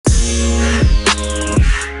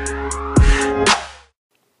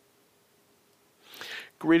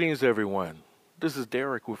Greetings, everyone. This is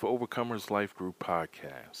Derek with Overcomers Life Group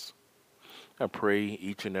Podcast. I pray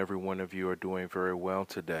each and every one of you are doing very well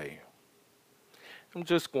today. I'm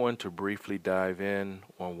just going to briefly dive in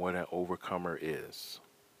on what an overcomer is.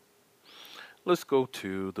 Let's go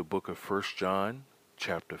to the book of 1 John,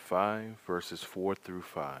 chapter 5, verses 4 through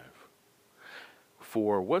 5.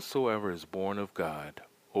 For whatsoever is born of God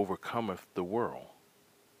overcometh the world.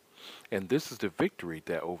 And this is the victory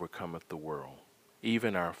that overcometh the world,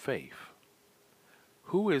 even our faith.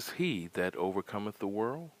 Who is he that overcometh the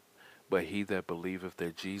world? But he that believeth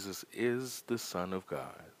that Jesus is the Son of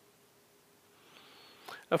God.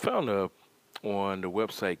 I found on the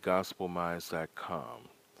website gospelminds.com,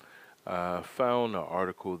 I found an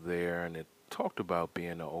article there and it talked about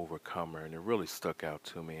being an overcomer, and it really stuck out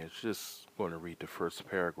to me. It's just going to read the first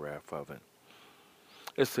paragraph of it.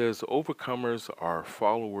 It says, overcomers are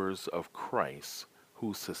followers of Christ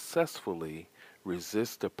who successfully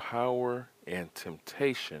resist the power and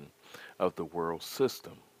temptation of the world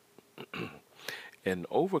system. An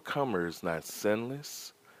overcomer is not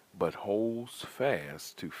sinless, but holds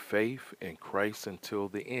fast to faith in Christ until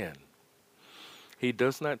the end. He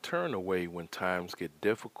does not turn away when times get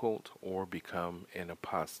difficult or become an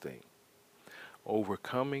apostate.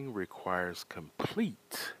 Overcoming requires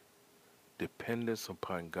complete dependence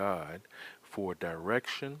upon God for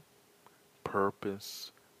direction,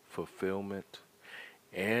 purpose, fulfillment,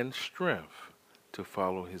 and strength to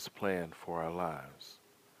follow his plan for our lives.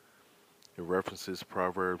 It references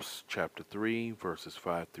Proverbs chapter 3, verses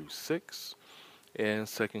 5 through 6, and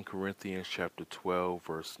 2 Corinthians chapter 12,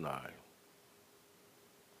 verse 9.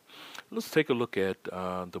 Let's take a look at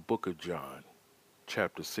the book of John,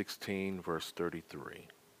 chapter 16, verse 33,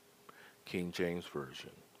 King James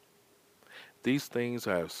Version. These things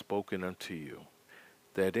I have spoken unto you,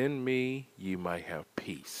 that in me ye might have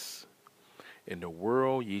peace. In the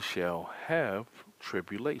world ye shall have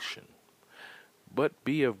tribulation. But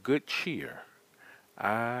be of good cheer.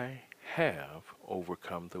 I have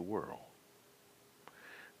overcome the world.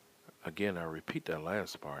 Again, I repeat that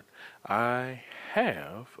last part. I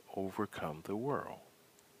have overcome the world.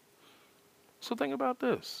 So think about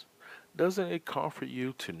this. Doesn't it comfort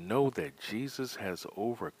you to know that Jesus has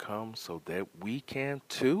overcome so that we can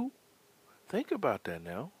too? Think about that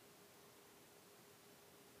now.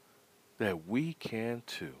 That we can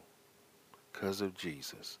too, because of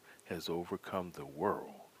Jesus, has overcome the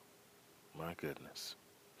world. My goodness.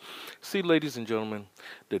 See, ladies and gentlemen,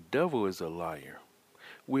 the devil is a liar.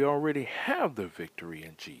 We already have the victory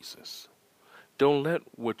in Jesus. Don't let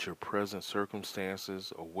what your present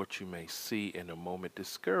circumstances or what you may see in a moment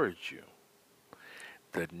discourage you.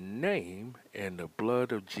 The name and the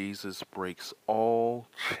blood of Jesus breaks all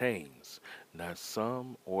chains, not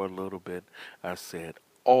some or a little bit. I said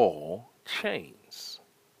all chains.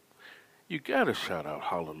 You got to shout out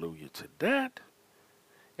hallelujah to that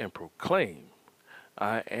and proclaim,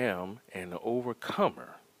 I am an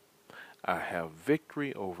overcomer. I have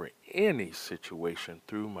victory over any situation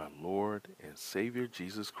through my Lord and Savior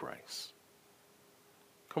Jesus Christ.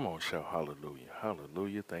 Come on, shout hallelujah.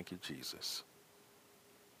 Hallelujah. Thank you, Jesus.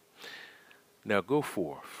 Now go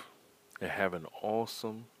forth and have an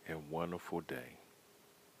awesome and wonderful day.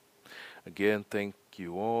 Again, thank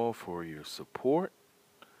you all for your support,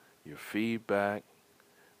 your feedback,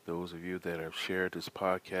 those of you that have shared this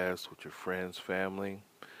podcast with your friends, family.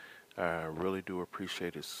 I really do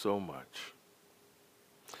appreciate it so much.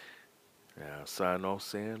 Now, sign off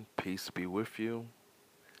saying, peace be with you.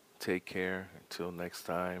 Take care. Until next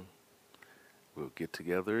time, we'll get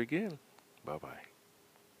together again. Bye-bye.